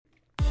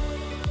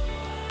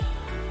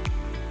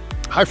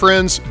Hi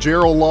friends,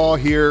 Gerald Law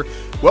here.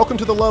 Welcome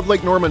to the Love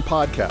Lake Norman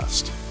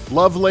podcast.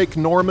 Love Lake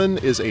Norman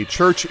is a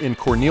church in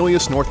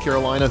Cornelius, North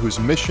Carolina, whose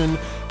mission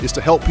is to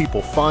help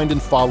people find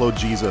and follow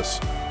Jesus.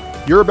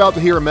 You're about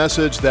to hear a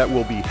message that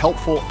will be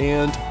helpful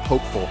and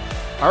hopeful.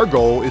 Our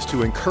goal is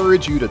to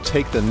encourage you to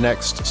take the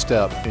next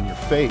step in your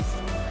faith.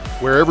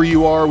 Wherever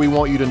you are, we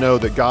want you to know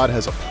that God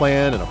has a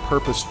plan and a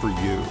purpose for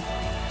you.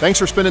 Thanks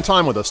for spending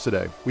time with us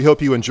today. We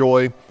hope you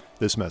enjoy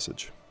this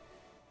message.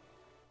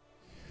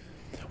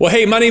 Well,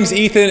 hey, my name's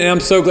Ethan, and I'm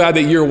so glad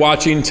that you're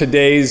watching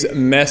today's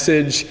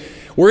message.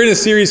 We're in a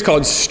series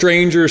called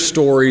Stranger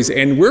Stories,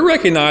 and we're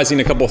recognizing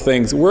a couple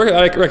things. We're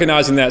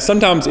recognizing that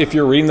sometimes if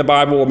you're reading the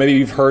Bible, or maybe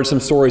you've heard some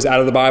stories out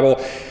of the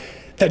Bible,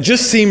 that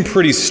just seem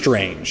pretty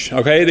strange,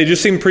 okay? They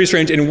just seem pretty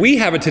strange, and we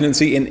have a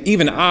tendency, and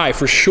even I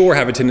for sure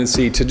have a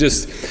tendency to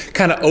just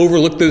kind of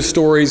overlook those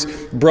stories,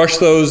 brush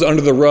those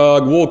under the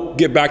rug. We'll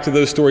get back to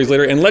those stories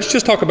later, and let's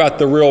just talk about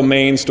the real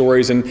main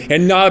stories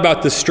and not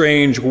about the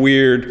strange,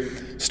 weird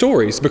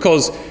stories,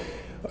 because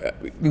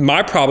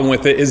my problem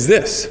with it is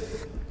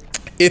this.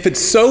 If it's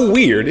so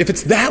weird, if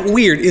it's that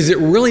weird, is it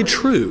really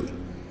true?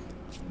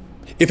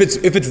 If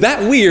it's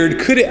that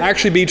weird, could it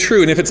actually be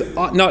true? And if it's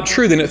not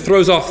true, then it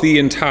throws off the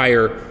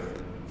entire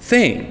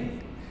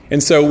thing.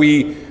 And so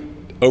we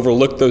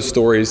overlook those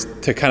stories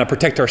to kind of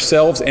protect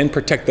ourselves and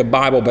protect the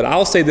Bible. But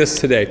I'll say this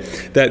today,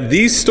 that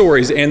these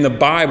stories and the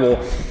Bible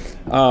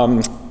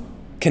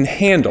can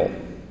handle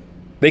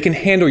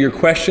your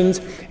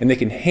questions, and they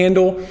can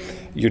handle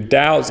your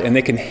doubts, and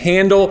they can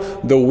handle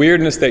the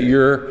weirdness that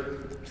you're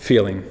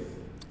feeling.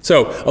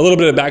 So, a little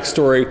bit of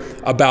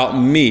backstory about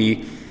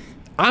me.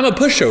 I'm a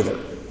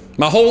pushover.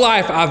 My whole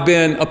life, I've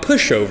been a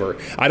pushover.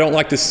 I don't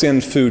like to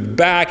send food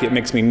back. It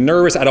makes me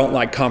nervous. I don't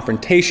like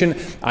confrontation.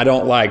 I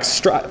don't like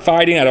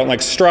fighting. I don't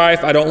like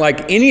strife. I don't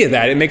like any of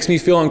that. It makes me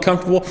feel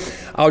uncomfortable.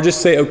 I'll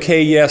just say,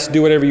 okay, yes,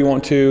 do whatever you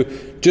want to,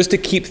 just to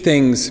keep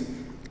things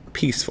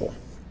peaceful.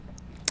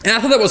 And I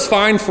thought that was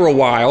fine for a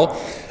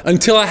while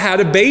until I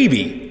had a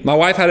baby. My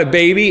wife had a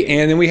baby,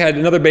 and then we had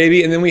another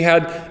baby, and then we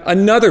had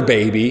another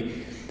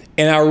baby.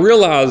 And I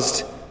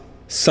realized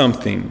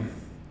something,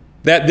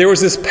 that there was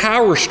this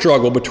power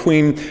struggle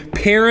between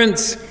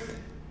parents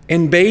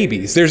and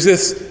babies. There's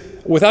this,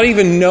 without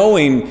even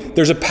knowing,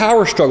 there's a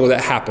power struggle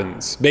that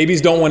happens. Babies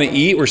don't want to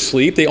eat or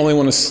sleep. They only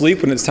want to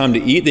sleep when it's time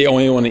to eat. They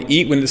only want to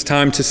eat when it's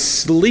time to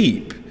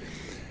sleep.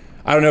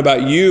 I don't know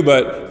about you,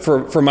 but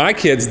for my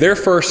kids,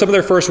 some of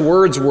their first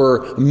words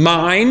were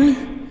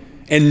mine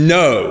and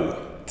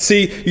no.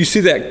 See, you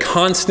see that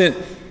constant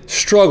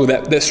struggle,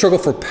 that struggle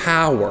for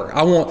power.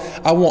 I want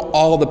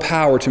all the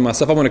power to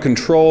myself. I want to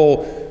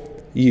control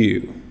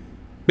you.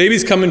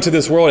 Babies come into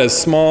this world as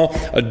small,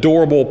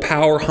 adorable,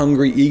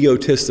 power-hungry,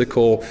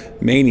 egotistical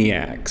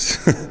maniacs.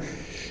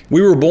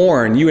 We were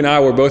born, you and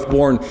I were both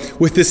born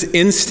with this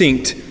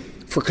instinct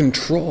for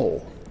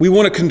control. We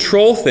want to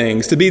control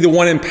things, to be the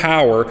one in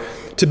power,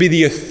 to be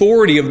the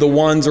authority of the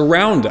ones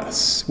around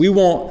us. We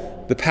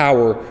want the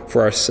power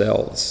for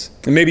ourselves.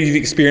 And maybe you've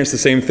experienced the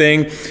same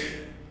thing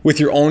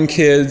with your own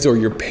kids or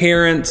your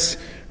parents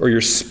or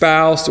your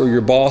spouse or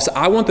your boss.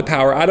 I want the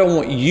power. I don't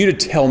want you to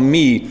tell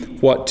me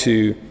what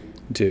to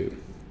do.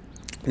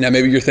 Now,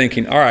 maybe you're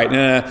thinking, all right,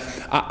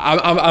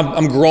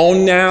 I'm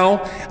grown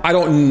now. I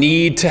don't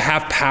need to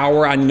have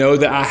power. I know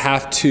that I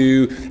have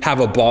to have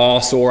a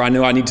boss, or I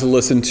know I need to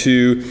listen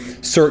to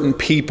certain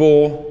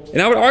people.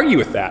 And I would argue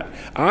with that.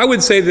 I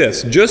would say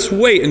this: just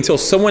wait until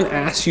someone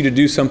asks you to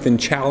do something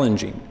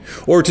challenging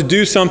or to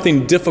do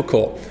something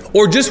difficult,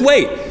 or just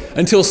wait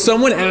until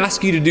someone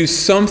asks you to do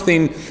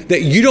something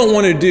that you don't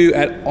want to do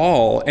at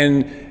all.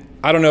 And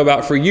I don't know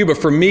about for you, but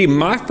for me,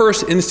 my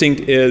first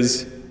instinct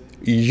is,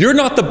 you're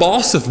not the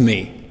boss of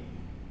me.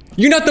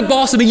 You're not the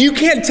boss of me. You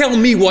can't tell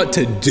me what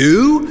to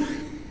do.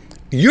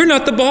 You're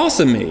not the boss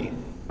of me.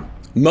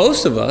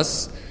 Most of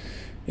us,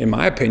 in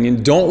my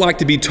opinion, don't like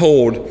to be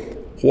told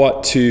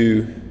what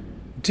to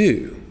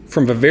do.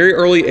 From a very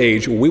early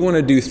age, we want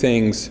to do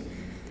things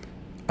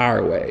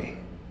our way.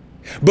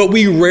 But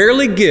we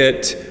rarely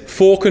get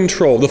full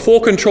control, the full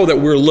control that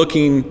we're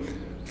looking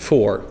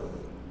for.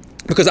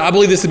 Because I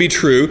believe this to be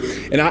true,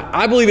 and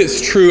I believe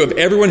it's true of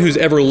everyone who's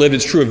ever lived.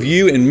 It's true of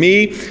you and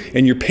me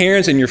and your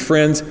parents and your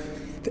friends.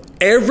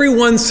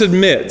 Everyone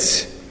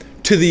submits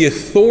to the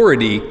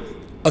authority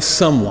of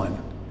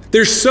someone.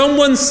 There's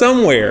someone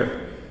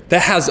somewhere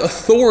that has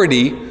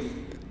authority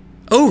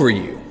over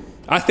you.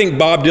 I think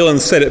Bob Dylan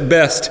said it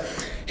best.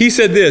 He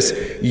said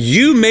this: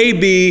 you may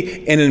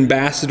be an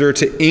ambassador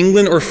to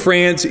England or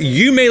France.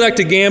 You may like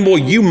to gamble.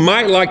 You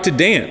might like to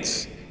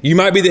dance. You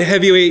might be the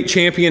heavyweight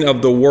champion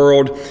of the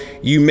world.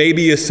 You may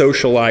be a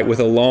socialite with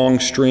a long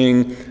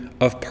string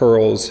of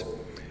pearls,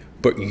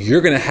 but you're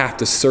going to have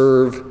to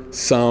serve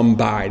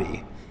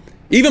somebody.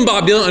 Even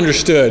Bob Dylan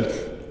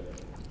understood,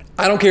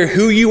 I don't care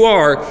who you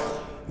are,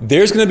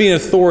 there's going to be an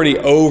authority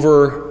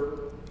over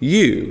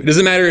you. It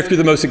doesn't matter if you're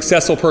the most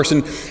successful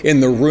person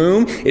in the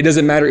room. It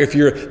doesn't matter if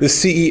you're the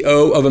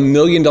CEO of $1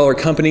 million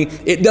company.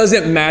 It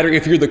doesn't matter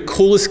if you're the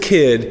coolest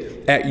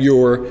kid at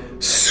your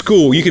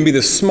school. You can be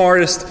the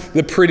smartest,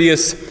 the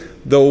prettiest,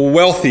 the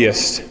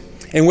wealthiest.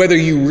 And whether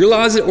you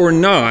realize it or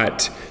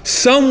not,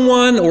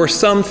 someone or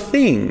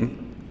something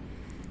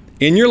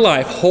in your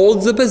life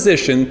holds a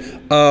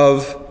position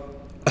of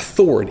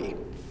authority.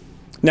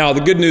 Now,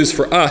 the good news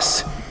for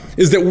us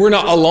is that we're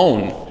not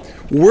alone.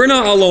 We're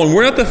not alone.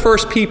 We're not the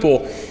first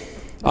people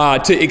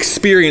to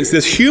experience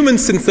this.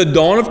 Humans since the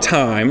dawn of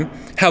time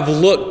have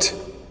looked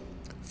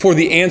for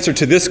the answer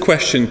to this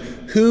question: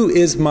 who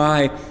is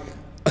my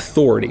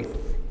authority?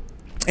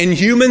 And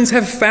humans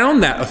have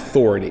found that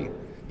authority,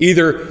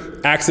 either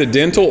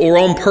accidental or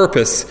on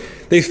purpose.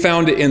 They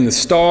found it in the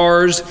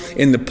stars,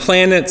 in the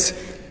planets,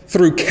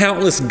 through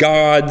countless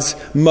gods,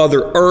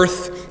 Mother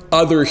Earth,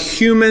 other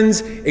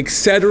humans,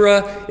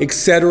 etc.,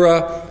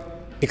 etc.,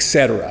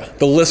 etc.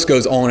 The list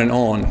goes on and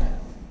on.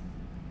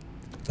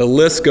 The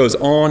list goes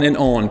on and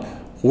on.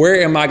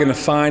 Where am I going to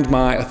find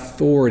my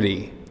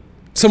authority?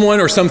 Someone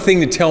or something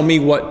to tell me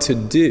what to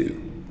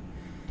do.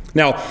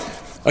 Now,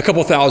 a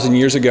couple thousand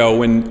years ago,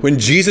 when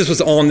Jesus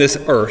was on this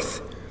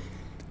earth,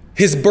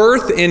 his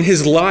birth and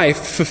his life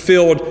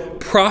fulfilled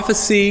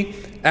prophecy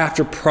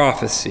after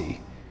prophecy.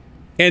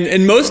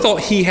 And most thought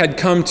he had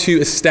come to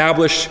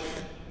establish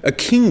a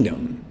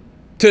kingdom.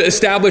 To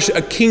establish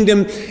a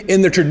kingdom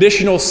in the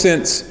traditional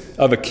sense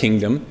of a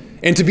kingdom.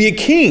 And to be a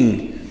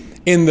king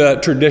in the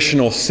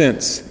traditional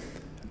sense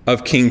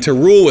of king. To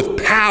rule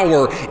with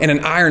power and an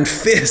iron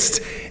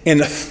fist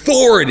and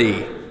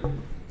authority.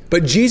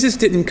 But Jesus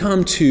didn't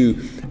come to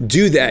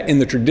do that in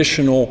the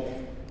traditional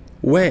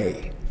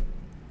way.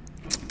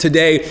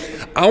 Today,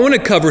 I want to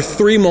cover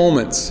 3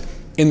 moments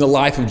in the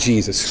life of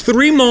Jesus.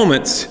 3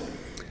 moments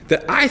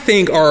that I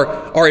think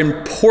are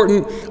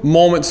important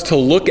moments to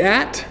look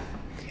at,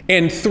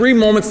 and 3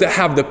 moments that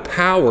have the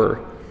power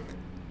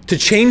to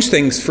change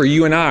things for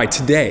you and I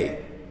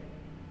today.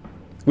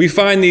 We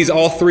find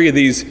all 3 of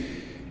these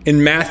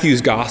in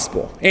Matthew's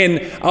gospel.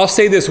 And I'll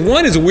say this,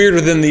 one is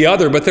weirder than the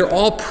other, but they're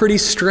all pretty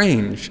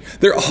strange.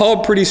 They're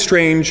all pretty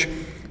strange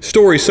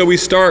stories. So we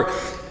start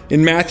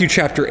in Matthew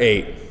chapter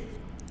 8.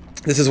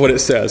 This is what it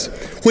says.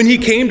 When he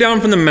came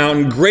down from the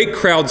mountain, great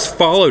crowds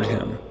followed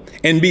him.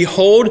 And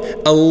behold,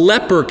 a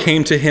leper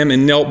came to him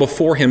and knelt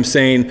before him,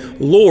 saying,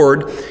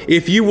 Lord,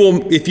 if you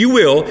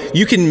will,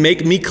 you can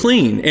make me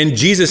clean. And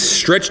Jesus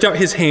stretched out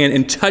his hand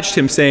and touched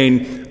him,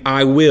 saying,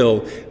 I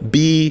will,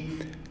 be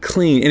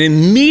clean. And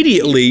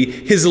immediately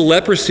his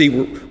leprosy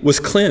was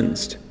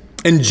cleansed.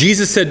 And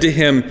Jesus said to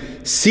him,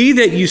 see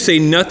that you say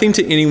nothing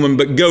to anyone,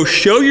 but go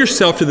show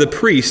yourself to the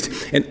priest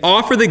and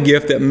offer the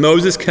gift that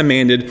Moses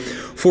commanded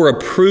for a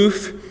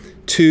proof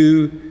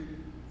to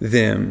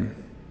them.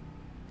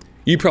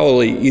 You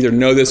probably either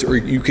know this or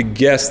you could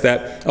guess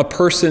that a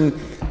person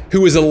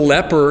who was a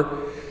leper,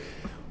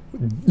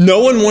 no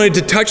one wanted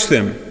to touch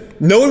them.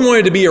 No one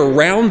wanted to be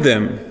around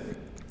them.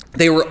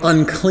 They were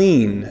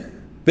unclean.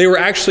 They were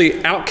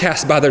actually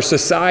outcast by their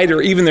society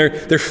or even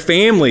their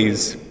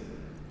families.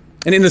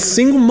 And in a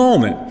single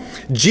moment,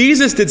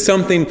 Jesus did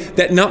something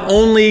that not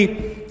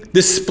only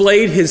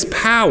displayed his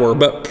power,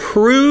 but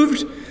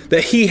proved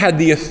that he had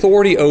the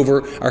authority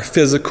over our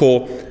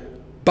physical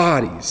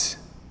bodies.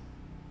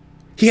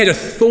 He had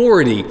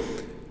authority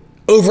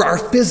over our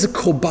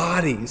physical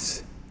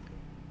bodies.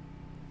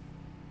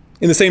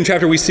 In the same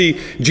chapter, we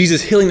see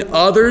Jesus healing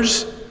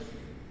others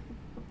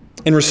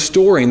and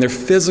restoring their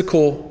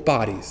physical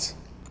bodies.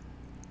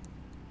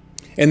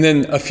 And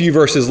then a few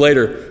verses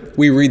later,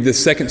 we read the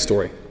second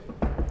story.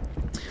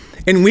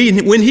 And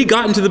when he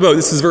got into the boat,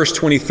 this is verse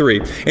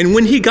 23, and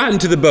when he got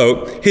into the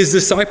boat, his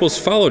disciples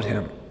followed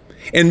him.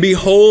 And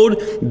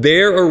behold,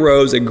 there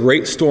arose a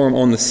great storm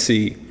on the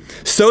sea,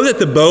 so that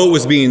the boat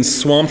was being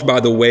swamped by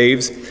the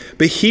waves,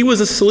 but he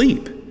was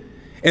asleep.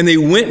 And they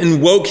went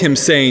and woke him,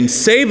 saying,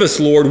 Save us,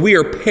 Lord, we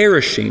are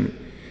perishing.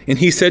 And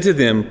he said to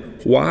them,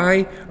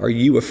 Why are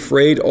you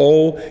afraid,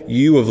 O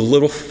you of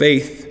little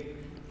faith?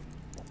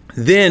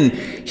 Then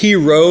he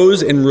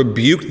rose and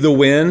rebuked the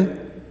wind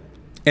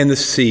and the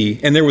sea,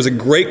 and there was a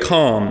great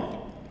calm.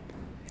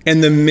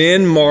 And the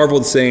men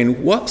marveled,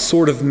 saying, What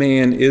sort of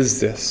man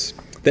is this,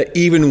 that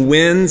even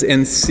winds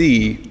and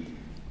sea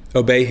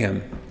obey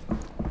him?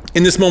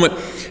 In this moment,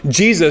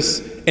 Jesus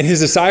and his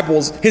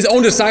disciples, his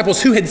own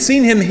disciples who had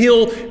seen him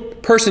heal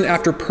person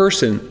after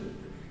person,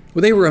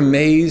 well, they were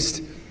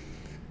amazed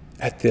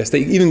at this. They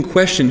even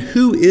questioned,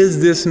 who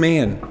is this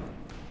man?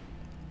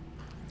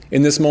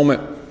 In this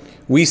moment,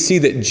 we see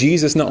that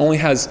Jesus not only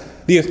has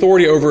the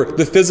authority over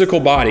the physical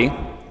body,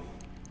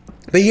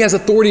 but he has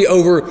authority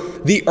over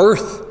the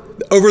earth,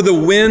 over the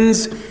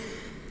winds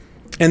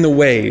and the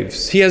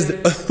waves. He has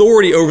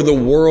authority over the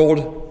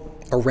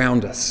world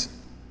around us.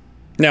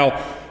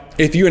 Now,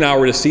 if you and I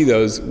were to see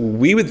those,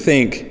 we would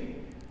think,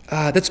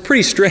 that's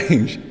pretty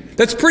strange.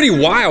 That's pretty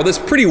wild. That's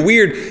pretty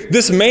weird.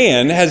 This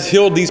man has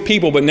healed these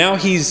people, but now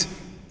he's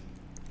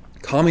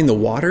calming the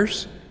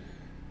waters?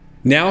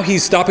 Now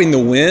he's stopping the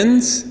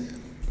winds?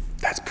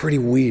 That's pretty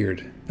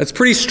weird. That's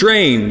pretty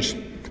strange,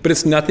 but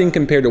it's nothing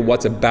compared to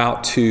what's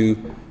about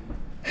to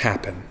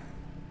happen.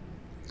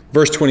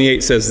 Verse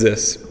 28 says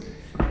this,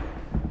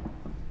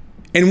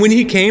 And when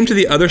he came to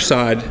the other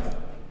side,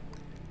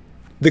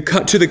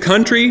 To the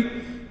country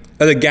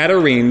of the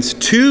Gadarenes,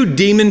 2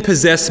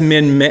 demon-possessed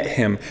men met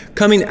him,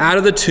 coming out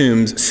of the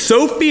tombs,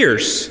 so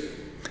fierce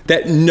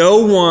that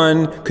no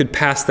one could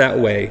pass that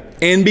way.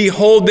 And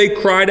behold, they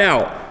cried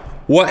out,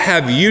 "What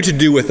have you to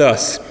do with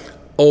us,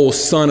 O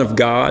Son of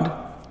God?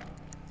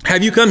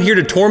 Have you come here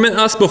to torment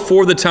us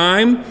before the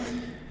time?"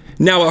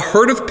 Now a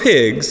herd of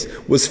pigs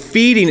was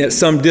feeding at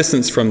some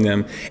distance from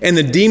them, and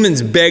the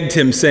demons begged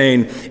him,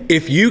 saying,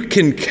 if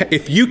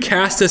you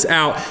cast us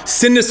out,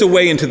 send us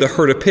away into the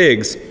herd of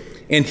pigs.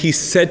 And he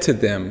said to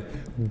them,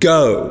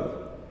 "Go."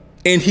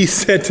 And he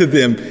said to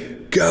them,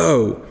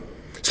 "Go."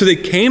 So they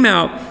came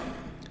out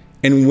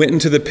and went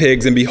into the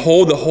pigs, and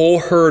behold, the whole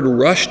herd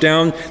rushed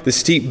down the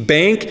steep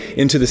bank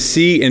into the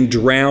sea and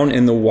drowned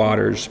in the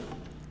waters.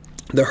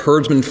 The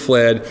herdsmen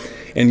fled,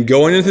 and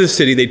going into the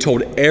city, they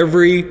told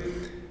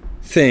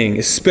everything,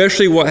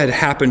 especially what had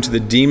happened to the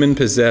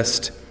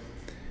demon-possessed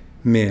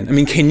men. I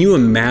mean, can you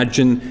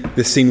imagine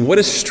the scene? What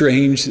a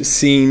strange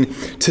scene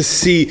to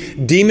see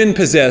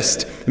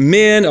demon-possessed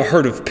men, a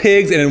herd of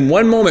pigs, and in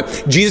one moment,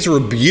 Jesus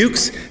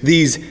rebukes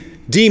these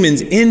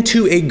demons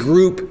into a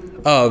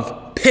group of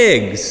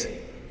pigs.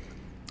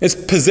 It's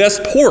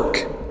possessed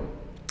pork,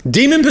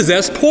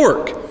 demon-possessed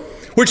pork,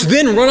 which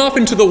then run off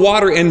into the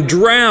water and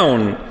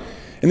drown.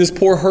 And this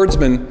poor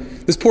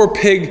herdsman, this poor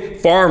pig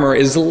farmer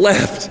is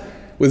left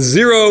with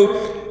 0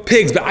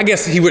 pigs. But I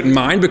guess he wouldn't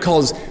mind,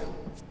 because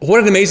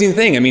what an amazing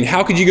thing. I mean,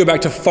 how could you go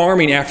back to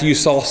farming after you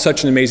saw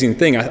such an amazing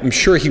thing? I'm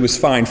sure he was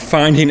fine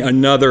finding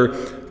another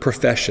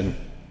profession.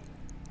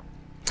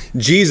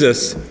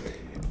 Jesus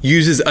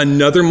uses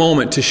another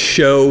moment to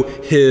show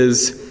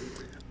his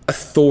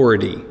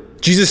authority.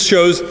 Jesus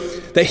shows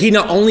that he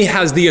not only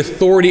has the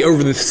authority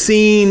over the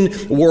seen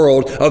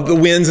world of the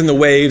winds and the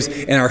waves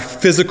and our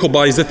physical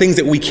bodies, the things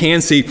that we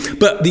can see,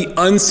 but the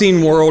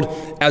unseen world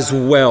as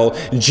well.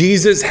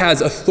 Jesus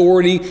has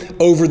authority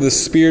over the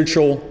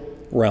spiritual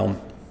realm,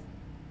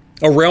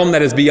 a realm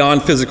that is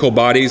beyond physical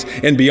bodies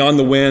and beyond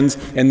the winds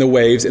and the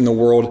waves in the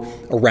world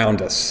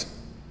around us.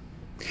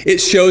 It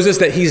shows us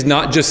that he's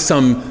not just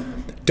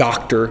some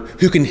doctor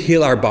who can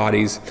heal our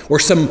bodies or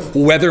some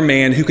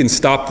weatherman who can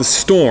stop the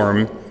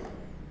storm.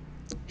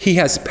 He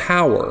has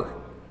power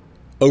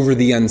over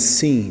the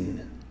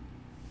unseen.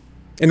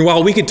 And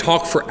while we could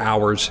talk for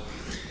hours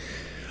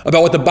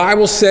about what the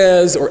Bible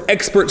says or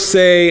experts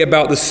say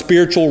about the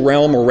spiritual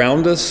realm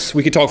around us,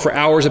 we could talk for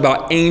hours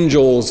about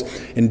angels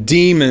and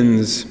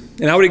demons.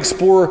 And I would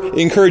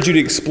encourage you to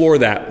explore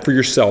that for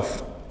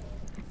yourself.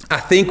 I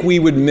think we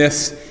would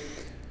miss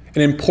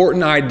an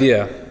important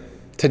idea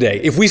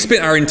today. If we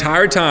spent our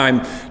entire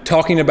time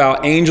talking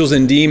about angels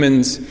and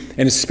demons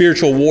and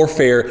spiritual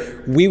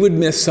warfare, we would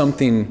miss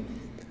something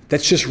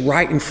that's just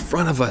right in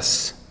front of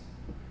us,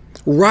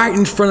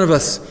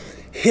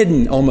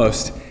 hidden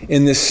almost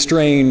in this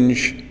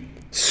strange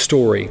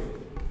story.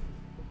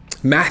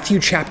 Matthew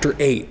chapter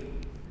 8,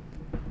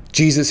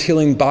 Jesus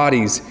healing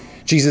bodies,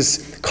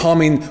 Jesus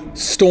calming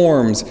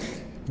storms,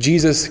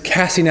 Jesus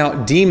casting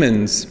out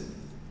demons,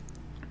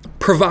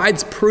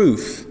 provides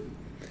proof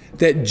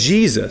that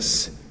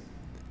Jesus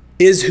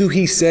is who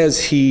he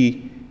says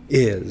he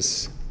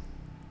is.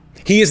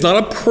 He is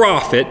not a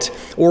prophet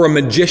or a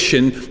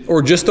magician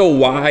or just a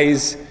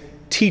wise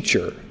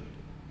teacher.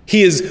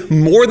 He is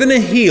more than a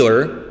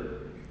healer.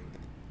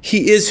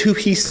 He is who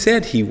he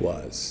said he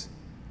was.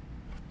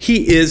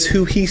 He is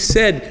who he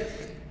said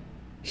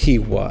he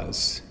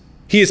was.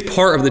 He is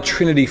part of the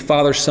Trinity,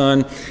 Father,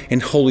 Son,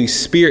 and Holy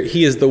Spirit.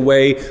 He is the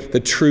way,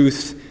 the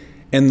truth,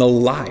 and the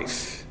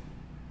life.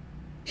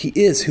 He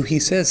is who he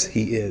says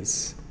he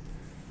is.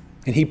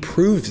 And he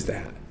proves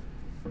that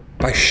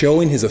by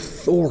showing his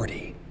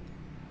authority.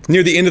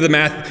 Near the end of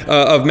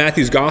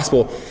Matthew's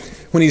gospel,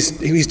 when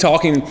he's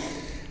talking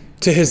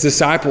to his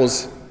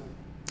disciples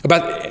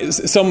about,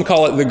 some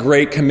call it the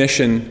Great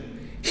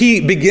Commission,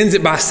 he begins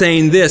it by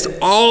saying this: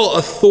 all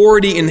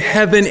authority in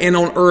heaven and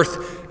on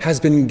earth has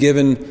been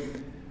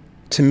given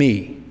to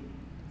me.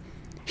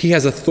 He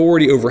has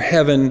authority over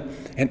heaven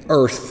and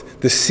earth,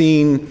 the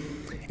seen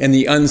and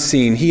the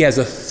unseen. He has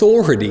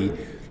authority,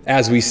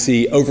 as we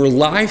see, over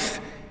life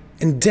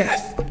and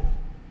death.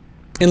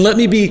 And let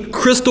me be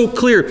crystal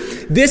clear.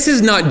 This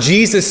is not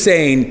Jesus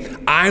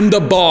saying, I'm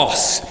the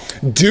boss.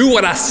 Do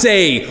what I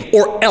say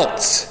or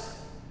else.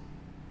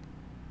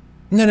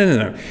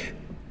 No.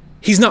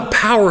 He's not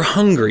power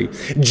hungry.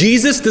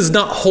 Jesus does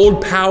not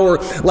hold power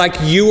like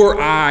you or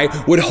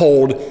I would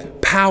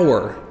hold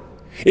power.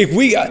 If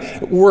we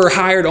were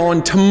hired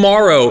on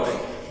tomorrow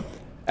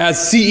as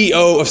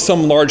CEO of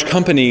some large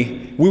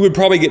company, we would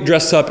probably get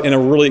dressed up in a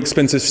really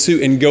expensive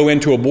suit and go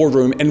into a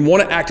boardroom and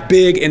want to act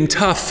big and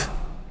tough.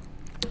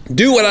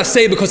 Do what I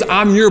say because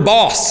I'm your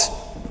boss.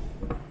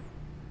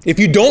 If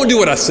you don't do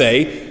what I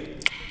say,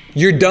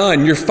 you're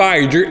done, you're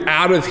fired, you're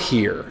out of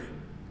here.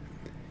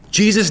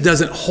 Jesus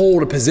doesn't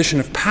hold a position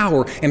of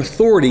power and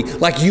authority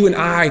like you and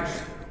I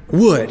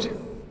would.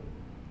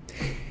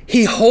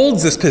 He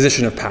holds this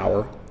position of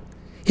power.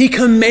 He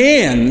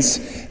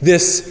commands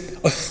this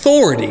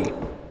authority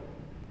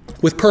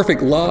with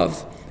perfect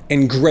love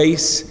and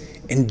grace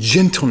and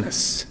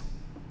gentleness.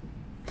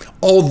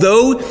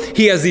 Although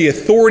he has the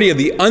authority of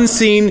the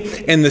unseen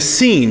and the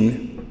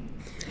seen,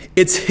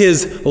 it's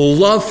his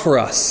love for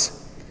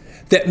us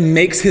that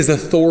makes his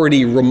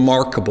authority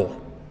remarkable.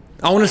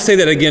 I want to say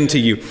that again to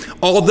you.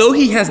 Although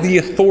he has the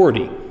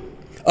authority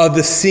of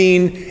the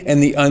seen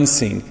and the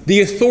unseen,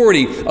 the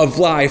authority of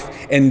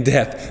life and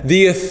death,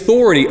 the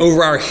authority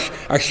over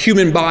our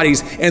human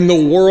bodies and the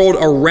world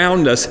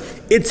around us,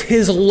 it's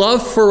his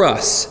love for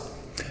us,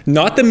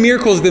 not the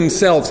miracles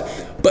themselves,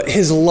 but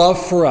his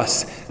love for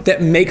us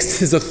that makes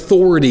his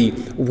authority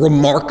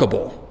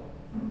remarkable.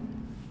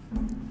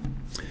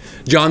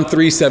 John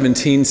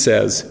 3:17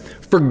 says,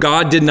 "For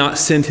God did not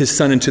send his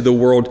Son into the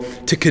world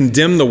to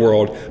condemn the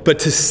world, but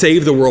to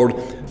save the world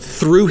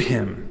through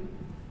him."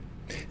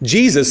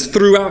 Jesus,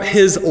 throughout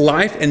his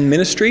life and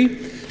ministry,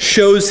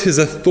 shows his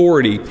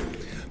authority,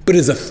 but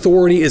his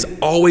authority is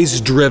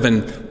always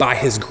driven by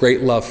his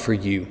great love for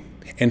you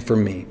and for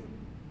me.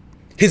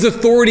 His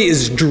authority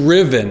is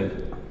driven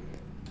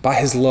by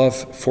his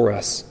love for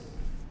us.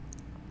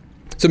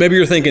 So maybe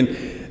you're thinking,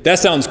 that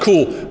sounds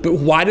cool, but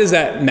why does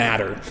that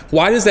matter?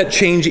 Why does that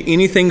change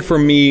anything for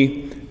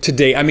me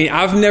today? I mean,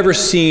 I've never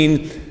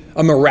seen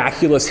a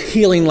miraculous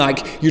healing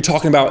like you're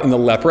talking about in the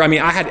leper. I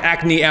mean, I had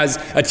acne as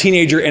a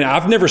teenager, and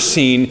I've never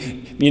seen,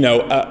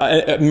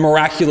 a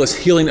miraculous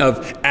healing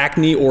of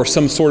acne or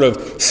some sort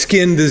of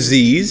skin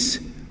disease.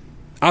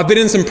 I've been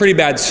in some pretty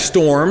bad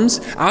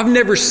storms. I've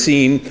never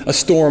seen a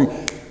storm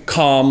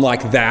calm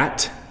like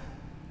that.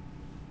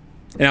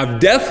 And I've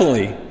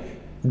definitely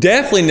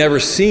never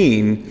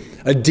seen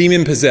a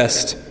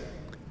demon-possessed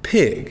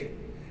pig.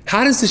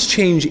 How does this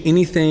change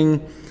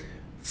anything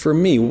for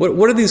me?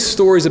 What are these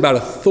stories about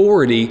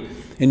authority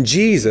and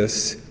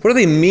Jesus? What do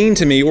they mean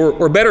to me?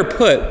 Or better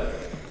put,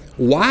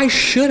 why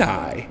should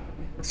I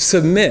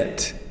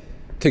submit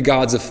to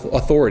God's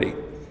authority?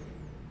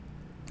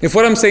 If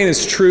what I'm saying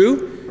is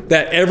true,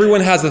 that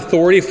everyone has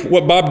authority, if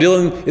what Bob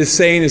Dylan is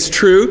saying is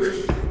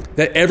true,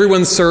 that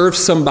everyone serves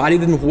somebody,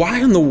 then why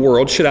in the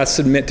world should I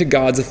submit to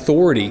God's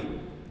authority?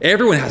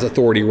 Everyone has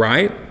authority,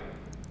 right?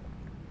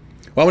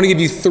 Well, I want to give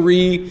you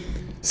 3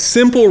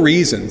 simple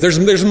reasons.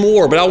 There's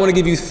more, but I want to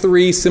give you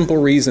 3 simple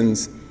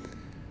reasons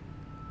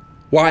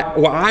why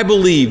I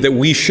believe that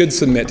we should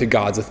submit to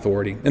God's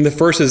authority. And the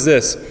first is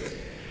this: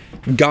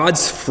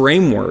 God's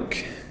framework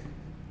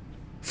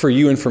for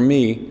you and for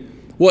me,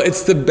 well,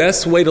 it's the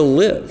best way to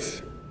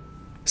live.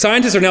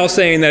 Scientists are now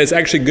saying that it's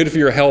actually good for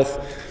your health,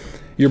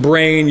 your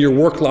brain, your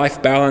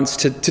work-life balance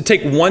to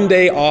take one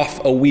day off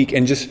a week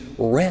and just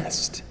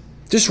rest.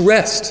 Just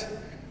rest.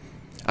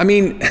 I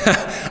mean,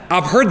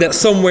 I've heard that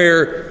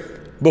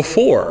somewhere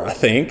before, I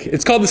think.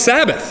 It's called the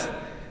Sabbath.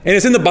 And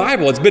it's in the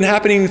Bible. It's been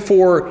happening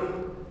for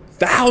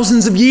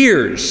thousands of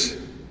years.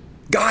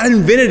 God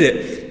invented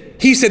it.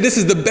 He said this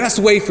is the best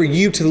way for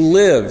you to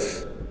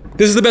live.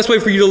 This is the best way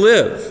for you to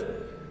live.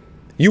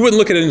 You wouldn't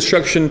look at an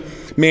instruction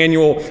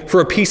manual for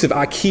a piece of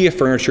IKEA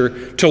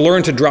furniture to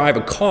learn to drive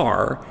a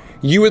car.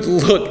 You would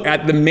look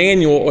at the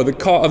manual or the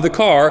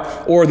car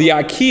or the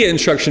IKEA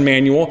instruction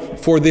manual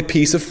for the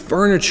piece of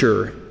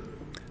furniture.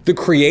 The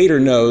Creator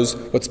knows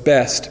what's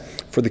best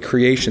for the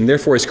creation.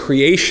 Therefore, as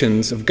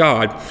creations of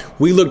God,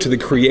 we look to the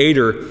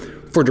Creator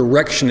for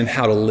direction in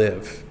how to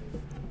live.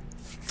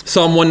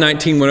 Psalm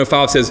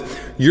 119:105 says,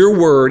 "Your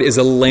word is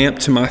a lamp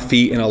to my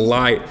feet and a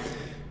light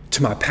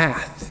to my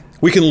path."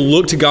 We can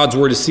look to God's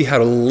word to see how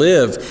to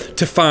live,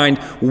 to find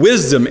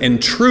wisdom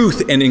and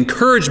truth and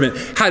encouragement,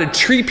 how to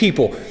treat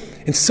people,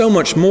 and so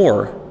much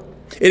more.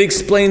 It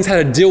explains how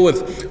to deal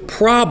with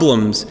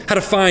problems, how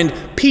to find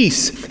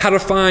peace, how to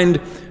find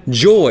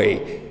joy.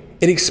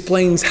 It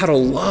explains how to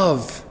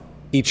love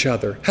each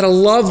other, how to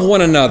love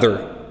one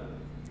another.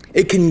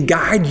 It can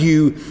guide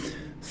you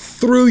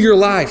through your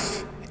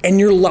life, and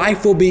your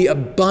life will be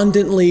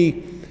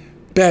abundantly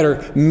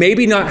better.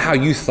 Maybe not how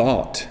you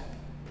thought,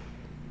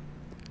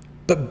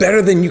 but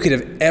better than you could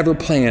have ever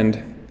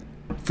planned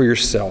for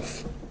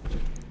yourself.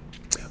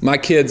 My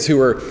kids, who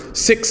are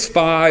 6,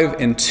 5,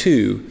 and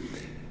 2,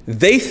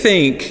 they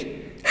think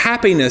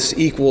happiness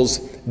equals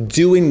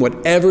doing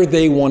whatever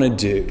they want to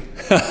do.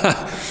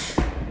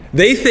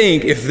 They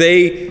think if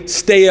they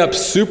stay up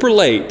super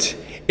late,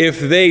 if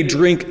they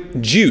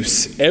drink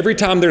juice every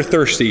time they're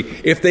thirsty,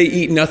 if they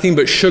eat nothing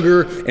but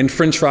sugar and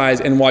French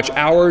fries and watch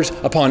hours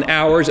upon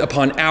hours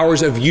upon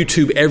hours of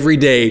YouTube every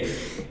day,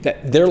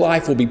 that their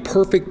life will be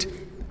perfect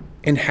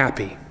and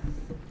happy.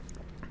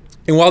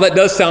 And while that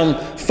does sound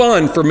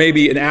fun for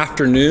maybe an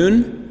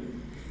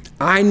afternoon,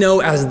 I know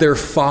as their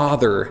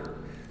father,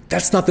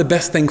 that's not the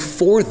best thing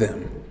for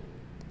them.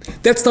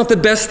 That's not the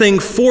best thing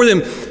for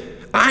them.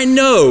 I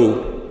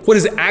know what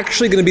is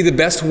actually going to be the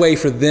best way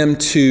for them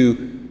to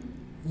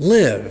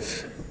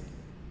live.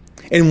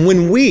 And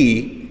when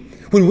we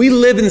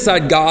live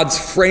inside God's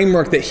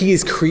framework that He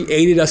has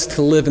created us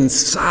to live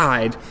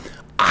inside,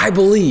 I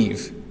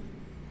believe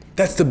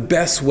that's the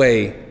best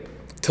way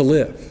to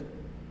live.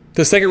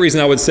 The second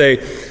reason I would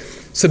say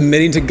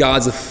submitting to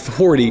God's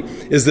authority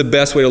is the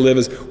best way to live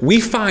is we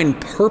find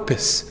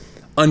purpose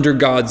under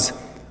God's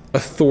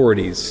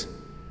authorities.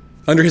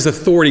 under his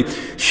authority.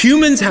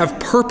 Humans have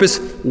purpose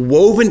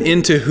woven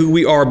into who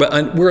we are,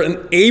 but we're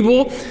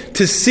unable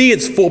to see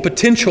its full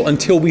potential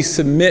until we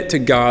submit to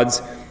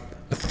God's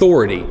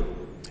authority.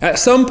 At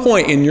some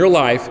point in your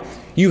life,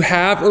 you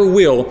have or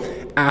will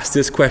ask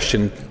this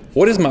question: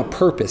 what is my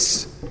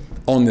purpose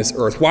on this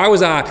earth? Why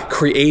was I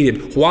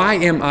created? Why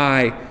am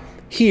I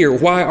here?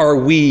 Why are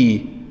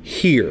we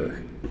here?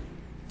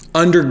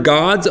 Under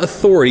God's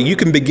authority, you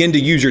can begin to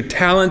use your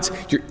talents,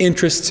 your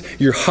interests,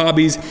 your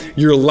hobbies,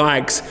 your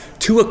likes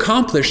to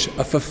accomplish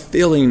a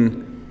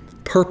fulfilling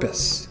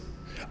purpose.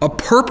 A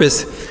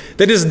purpose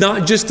that is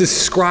not just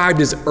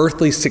described as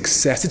earthly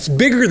success. It's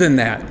bigger than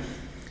that.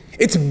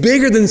 It's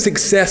bigger than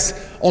success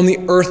on the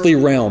earthly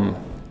realm.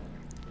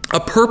 A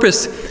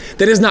purpose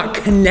that is not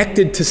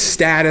connected to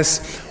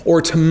status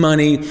or to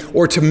money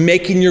or to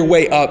making your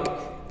way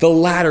up the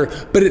ladder,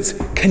 but it's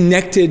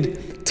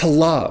connected to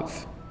love.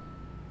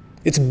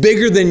 It's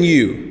bigger than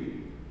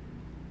you.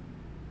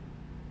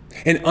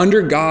 And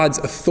under God's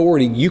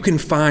authority, you can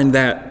find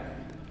that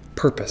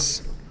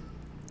purpose.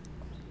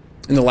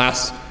 And the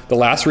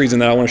last reason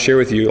that I want to share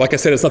with you, like I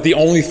said, it's not the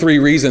only three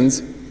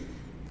reasons,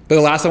 but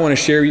the last I want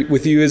to share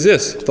with you is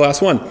this, the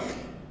last one.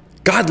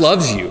 God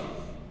loves you.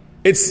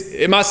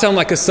 It might sound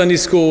like a Sunday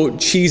school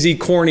cheesy,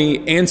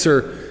 corny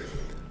answer,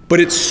 but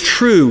it's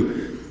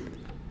true.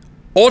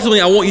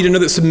 Ultimately, I want you to know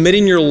that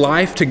submitting your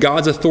life to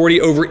God's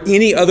authority over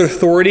any other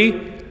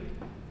authority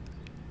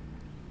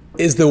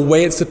is the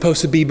way it's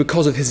supposed to be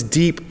because of his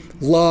deep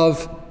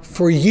love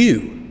for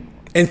you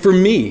and for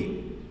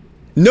me.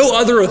 No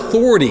other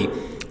authority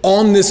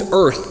on this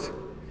earth,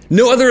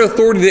 no other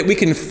authority that we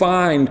can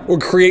find or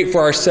create for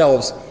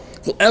ourselves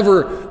will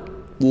ever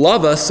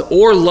love us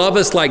or love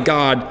us like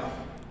God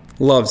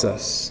loves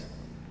us.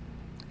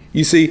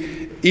 You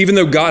see, even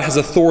though God has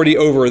authority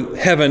over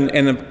heaven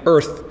and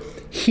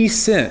earth, he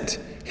sent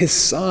his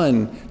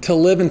Son to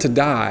live and to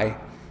die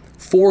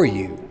for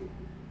you.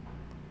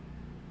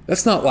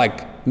 That's not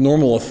like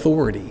normal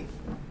authority,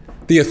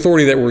 the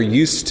authority that we're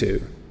used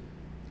to.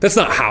 That's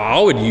not how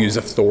I would use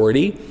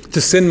authority,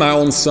 to send my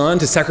own son,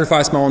 to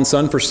sacrifice my own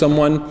son for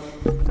someone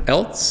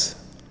else.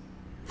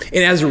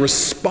 And as a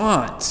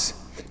response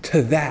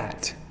to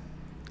that,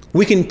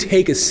 we can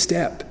take a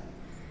step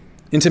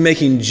into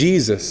making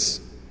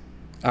Jesus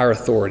our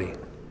authority.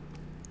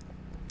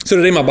 So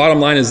today my bottom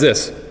line is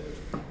this.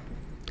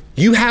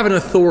 You have an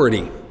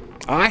authority.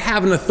 I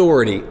have an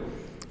authority.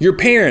 Your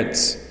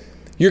parents,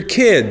 your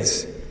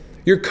kids,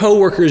 your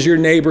coworkers, your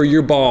neighbor,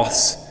 your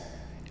boss,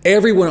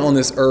 everyone on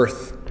this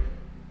earth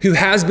who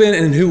has been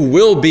and who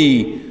will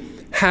be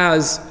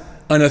has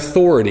an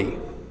authority.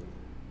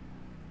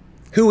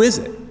 Who is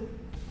it?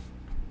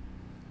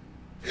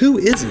 Who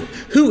is it?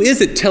 Who is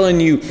it telling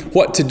you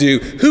what to do?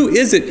 Who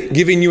is it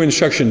giving you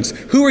instructions?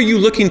 Who are you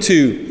looking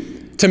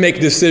to make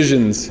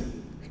decisions,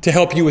 to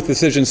help you with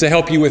decisions, to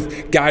help you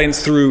with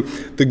guidance through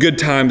the good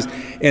times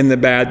and the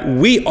bad?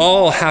 We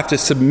all have to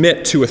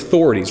submit to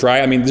authorities,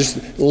 right? I mean,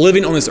 just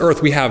living on this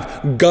earth, we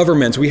have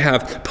governments, we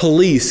have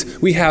police,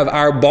 we have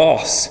our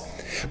boss.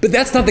 But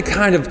that's not the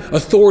kind of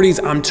authorities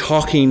I'm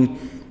talking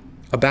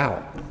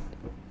about.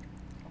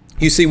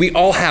 You see, we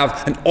all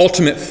have an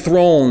ultimate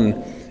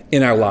throne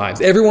in our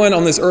lives. Everyone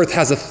on this earth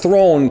has a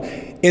throne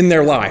in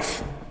their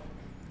life.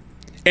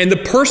 And the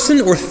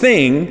person or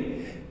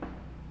thing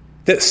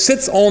that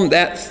sits on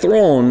that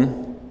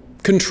throne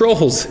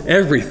controls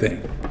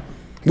everything.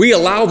 We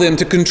allow them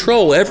to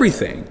control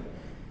everything.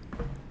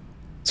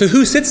 So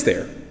who sits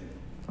there?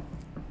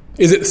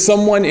 Is it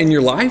someone in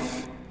your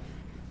life?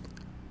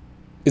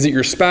 Is it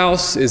your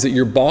spouse? Is it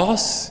your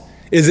boss?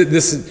 Is it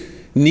this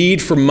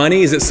need for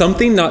money? Is it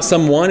something, not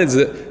someone? Is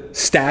it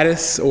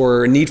status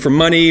or need for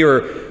money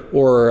or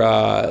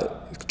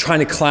trying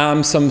to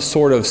climb some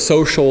sort of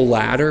social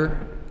ladder?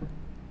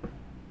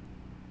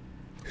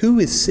 Who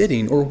is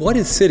sitting or what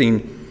is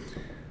sitting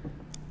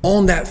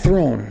on that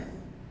throne?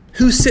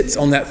 Who sits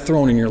on that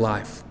throne in your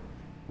life?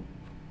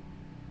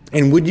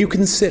 And would you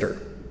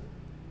consider,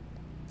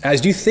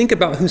 as you think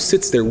about who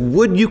sits there,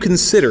 would you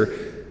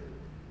consider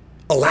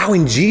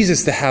allowing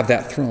Jesus to have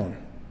that throne?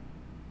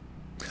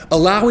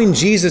 Allowing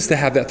Jesus to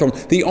have that throne.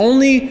 The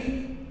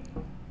only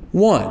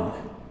one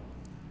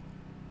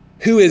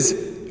who has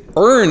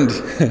earned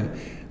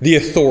the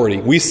authority.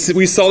 We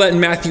saw that in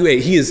Matthew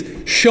 8. He has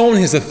shown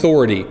his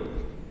authority,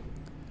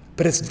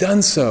 but it's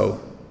done so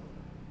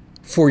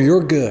for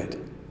your good,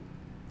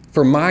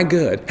 for my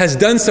good. Has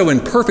done so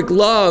in perfect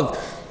love,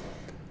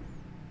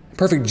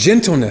 perfect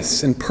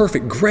gentleness, and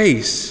perfect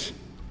grace.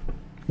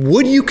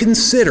 Would you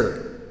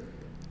consider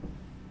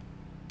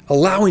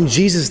allowing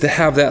Jesus to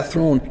have that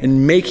throne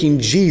and making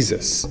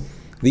Jesus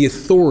the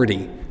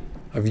authority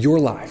of your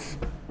life?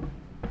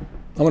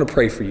 I want to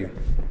pray for you.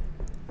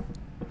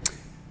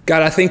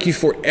 God, I thank you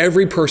for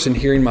every person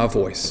hearing my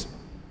voice.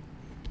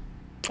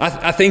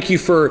 I thank you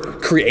for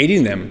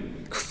creating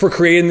them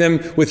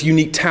with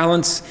unique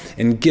talents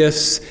and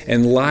gifts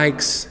and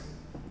likes.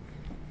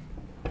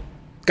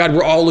 God,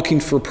 we're all looking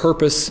for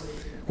purpose.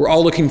 We're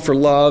all looking for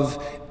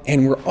love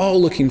and we're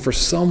all looking for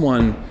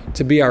someone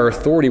to be our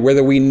authority,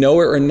 whether we know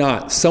it or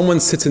not. Someone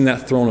sits in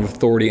that throne of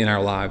authority in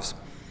our lives.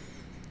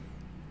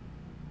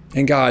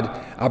 And God,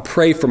 I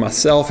pray for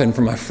myself and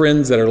for my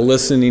friends that are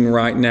listening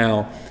right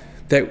now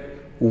that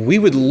we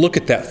would look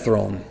at that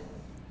throne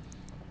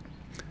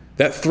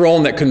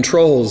that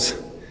controls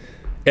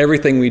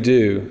everything we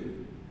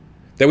do,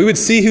 that we would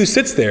see who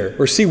sits there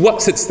or see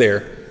what sits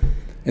there,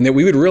 and that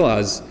we would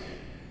realize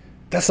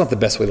that's not the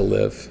best way to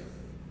live.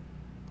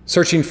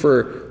 Searching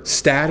for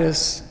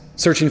status,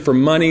 searching for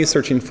money,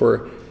 searching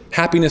for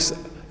happiness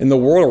in the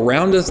world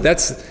around us,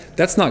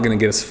 that's not going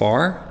to get us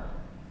far.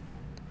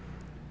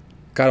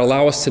 God,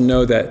 allow us to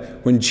know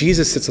that when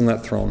Jesus sits on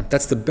that throne,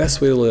 that's the best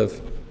way to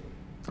live.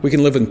 We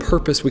can live in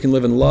purpose. We can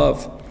live in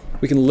love.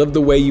 We can live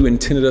the way you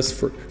intended us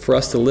for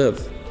us to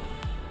live.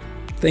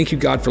 Thank you,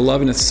 God, for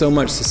loving us so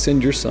much to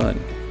send your Son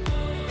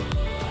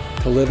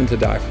to live and to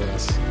die for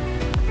us.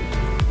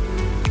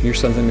 In your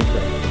Son's name we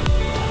pray. Amen.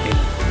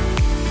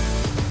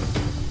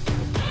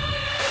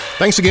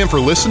 Thanks again for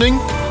listening.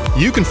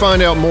 You can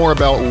find out more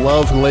about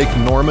Love Lake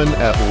Norman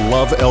at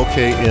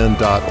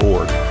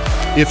lovelkn.org.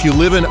 If you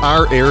live in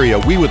our area,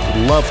 we would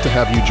love to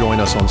have you join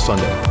us on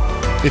Sunday.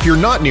 If you're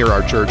not near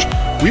our church,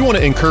 we want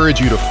to encourage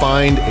you to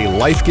find a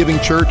life-giving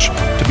church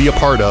to be a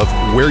part of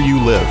where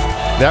you live.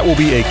 That will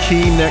be a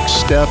key next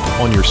step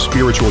on your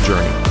spiritual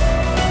journey.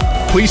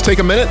 Please take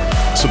a minute,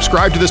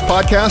 subscribe to this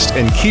podcast,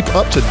 and keep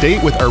up to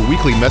date with our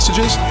weekly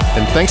messages.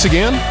 And thanks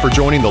again for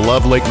joining the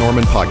Love Lake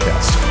Norman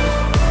podcast.